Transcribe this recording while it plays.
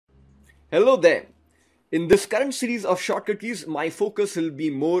Hello there. In this current series of shortcut keys, my focus will be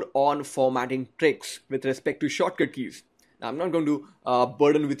more on formatting tricks with respect to shortcut keys. Now, I'm not going to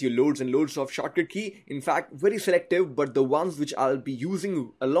burden with you loads and loads of shortcut key. In fact, very selective, but the ones which I'll be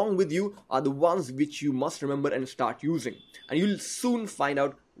using along with you are the ones which you must remember and start using. And you'll soon find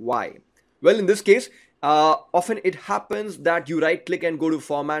out why. Well, in this case, often it happens that you right click and go to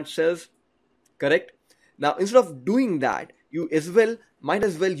format cells, correct? Now, instead of doing that, you might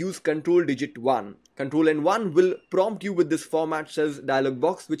as well use Ctrl digit 1. Ctrl and 1 will prompt you with this format cells dialog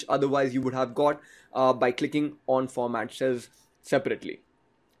box, which otherwise you would have got by clicking on format cells separately.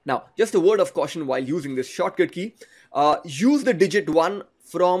 Now, just a word of caution while using this shortcut key. Use the digit 1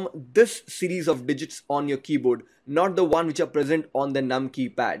 from this series of digits on your keyboard, not the one which are present on the num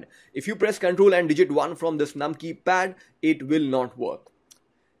keypad. If you press Ctrl and digit 1 from this num keypad, it will not work.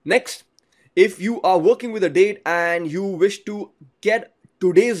 Next, if you are working with a date and you wish to get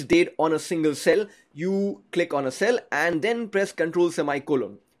today's date on a single cell, you click on a cell and then press Ctrl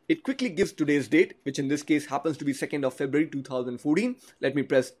semicolon. It quickly gives today's date, which in this case happens to be 2nd of February 2014. Let me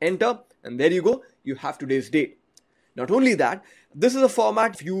press enter and there you go, you have today's date. Not only that, this is a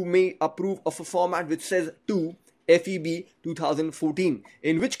format you may approve of a format which says to FEB 2014,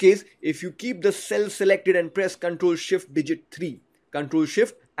 in which case if you keep the cell selected and press Ctrl Shift digit 3, Ctrl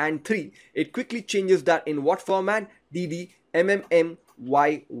Shift and 3, it quickly changes that in what format? DD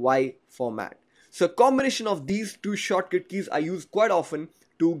MMMYY format. So a combination of these two shortcut keys are used quite often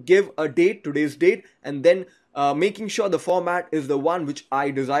to give a date, today's date, and then making sure the format is the one which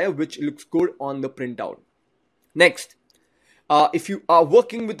I desire, which looks good on the printout. Next, if you are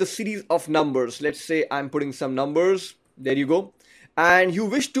working with a series of numbers, let's say I'm putting some numbers, there you go, and you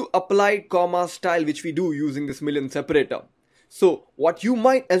wish to apply comma style, which we do using this million separator. So what you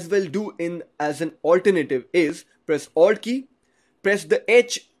might as well do as an alternative is press Alt key, press the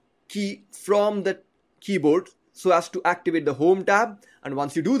H key from the keyboard so as to activate the home tab, and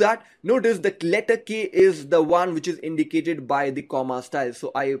once you do that, notice the letter K is the one which is indicated by the comma style.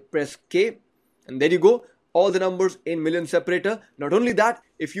 So I press K and there you go, all the numbers in million separator. Not only that,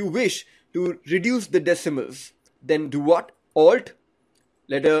 if you wish to reduce the decimals, then do what? Alt,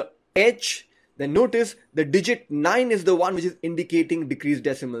 letter H, then notice the digit 9 is the one which is indicating decreased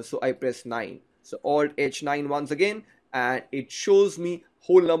decimals. So I press 9. So Alt H9 once again, and it shows me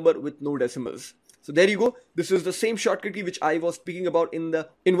whole number with no decimals. So there you go. This is the same shortcut key which I was speaking about in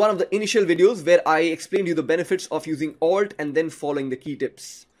one of the initial videos where I explained you the benefits of using Alt and then following the key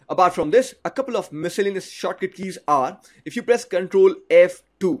tips. Apart from this, a couple of miscellaneous shortcut keys are, if you press Ctrl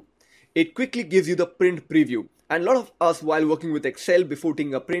F2, it quickly gives you the print preview. And a lot of us, while working with Excel before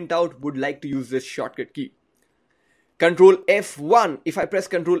taking a printout, would like to use this shortcut key. Ctrl F1, if I press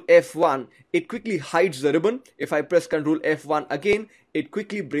Ctrl F1, it quickly hides the ribbon. If I press Ctrl F1 again, it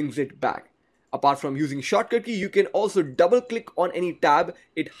quickly brings it back. Apart from using shortcut key, you can also double click on any tab.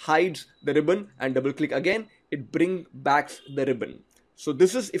 It hides the ribbon, and double click again, it brings back the ribbon. So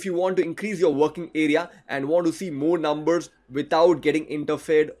this is if you want to increase your working area and want to see more numbers without getting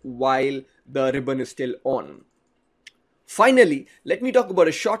interfered while the ribbon is still on. Finally, let me talk about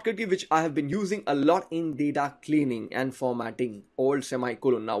a shortcut key which I have been using a lot in data cleaning and formatting, Alt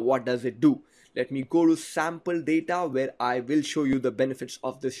semicolon. Now what does it do? Let me go to sample data where I will show you the benefits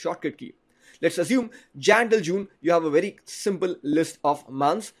of this shortcut key. Let's assume Jan till June, you have a very simple list of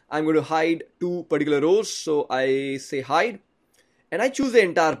months. I'm going to hide two particular rows. So I say hide and I choose the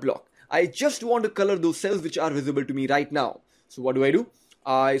entire block. I just want to color those cells which are visible to me right now. So what do?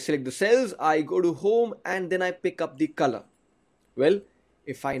 I select the cells, I go to home and then I pick up the color. Well,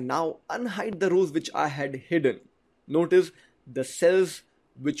 if I now unhide the rows which I had hidden, notice the cells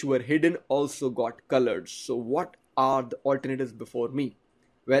which were hidden also got colored. So what are the alternatives before me?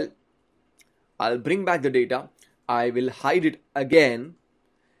 Well, I'll bring back the data, I will hide it again,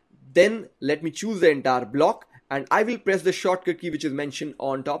 then let me choose the entire block and I will press the shortcut key which is mentioned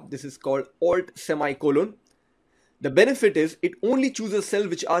on top. This is called Alt semicolon. The benefit is it only chooses cells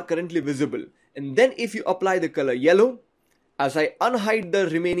which are currently visible, and then if you apply the color yellow, as I unhide the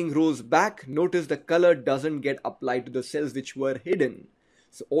remaining rows back, notice the color doesn't get applied to the cells which were hidden.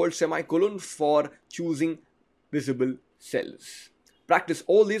 So Alt semicolon for choosing visible cells. Practice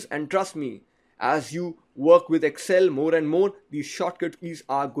all this and trust me, as you work with Excel more and more, these shortcut keys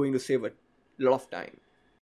are going to save a lot of time.